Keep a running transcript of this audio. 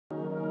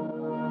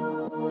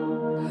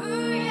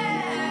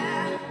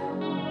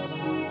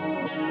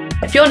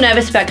If you're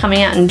nervous about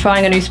coming out and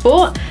trying a new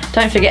sport,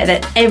 don't forget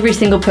that every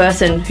single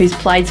person who's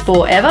played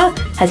sport ever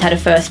has had a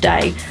first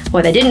day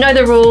where they didn't know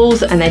the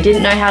rules and they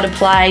didn't know how to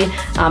play,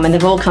 and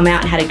they've all come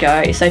out and had a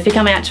go. So if you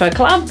come out to a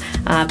club,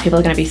 people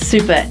are going to be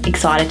super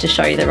excited to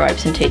show you the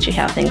ropes and teach you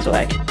how things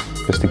work.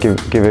 Just to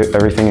give it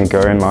everything a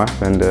go in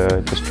life and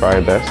just try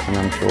your best, and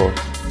I'm sure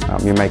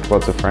you make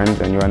lots of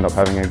friends and you end up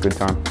having a good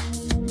time.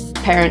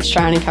 Parents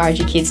try and encourage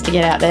your kids to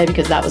get out there,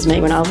 because that was me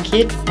when I was a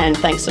kid, and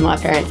thanks to my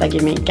parents they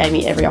gave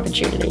me every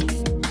opportunity.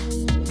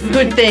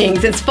 Good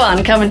things, it's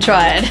fun, come and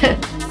try it.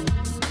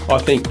 I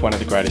think one of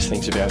the greatest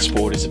things about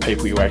sport is the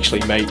people you actually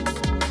meet.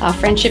 Our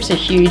friendships are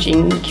huge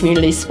in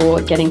community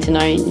sport, getting to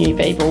know new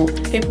people.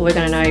 People we're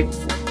going to know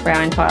for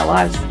our entire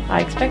lives,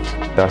 I expect.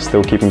 I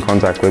still keep in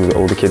contact with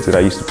all the kids that I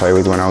used to play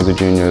with when I was a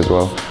junior as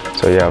well.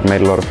 So yeah, I've made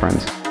a lot of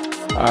friends.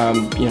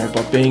 You know,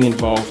 by being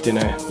involved in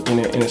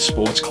a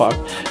sports club,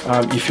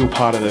 you feel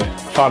part of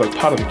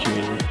the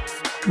community.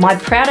 My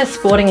proudest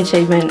sporting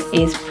achievement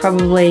is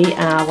probably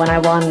when I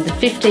won the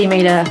 50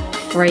 metre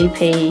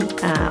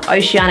 3P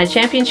Oceania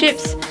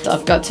Championships.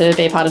 I've got to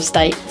be a part of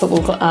state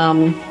football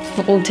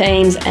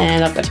teams,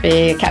 and I've got to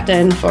be a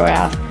captain for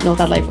our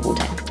North Adelaide football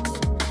team.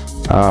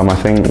 I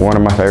think one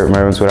of my favourite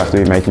moments would have to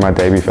be making my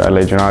debut for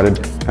Adelaide United.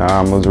 It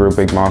was a real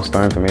big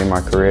milestone for me in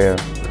my career,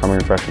 becoming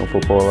a professional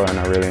footballer, and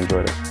I really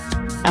enjoyed it.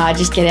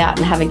 Just get out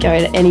and have a go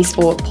at any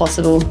sport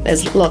possible.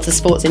 There's lots of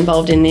sports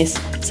involved in this,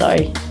 so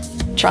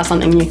try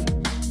something new.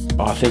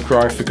 I think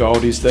Growing for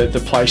Gold is the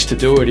place to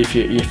do it.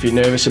 If you're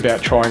nervous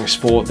about trying a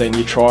sport, then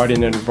you try it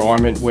in an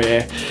environment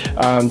where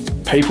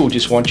people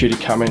just want you to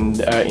come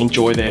and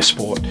enjoy their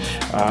sport.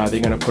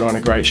 They're going to put on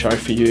a great show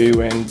for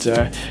you, and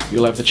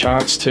you'll have the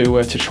chance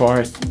to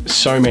try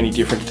so many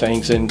different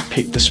things and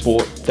pick the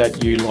sport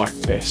that you like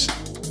best.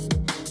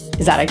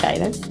 Is that okay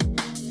then?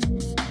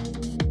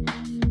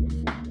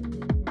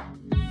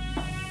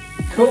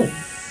 Cool.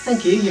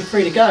 Thank you. You're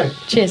free to go.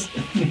 Cheers.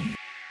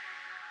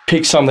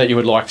 Pick some that you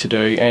would like to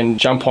do and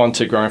jump on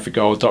to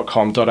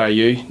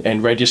growingforgold.com.au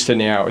and register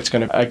now. It's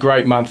going to be a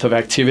great month of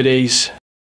activities.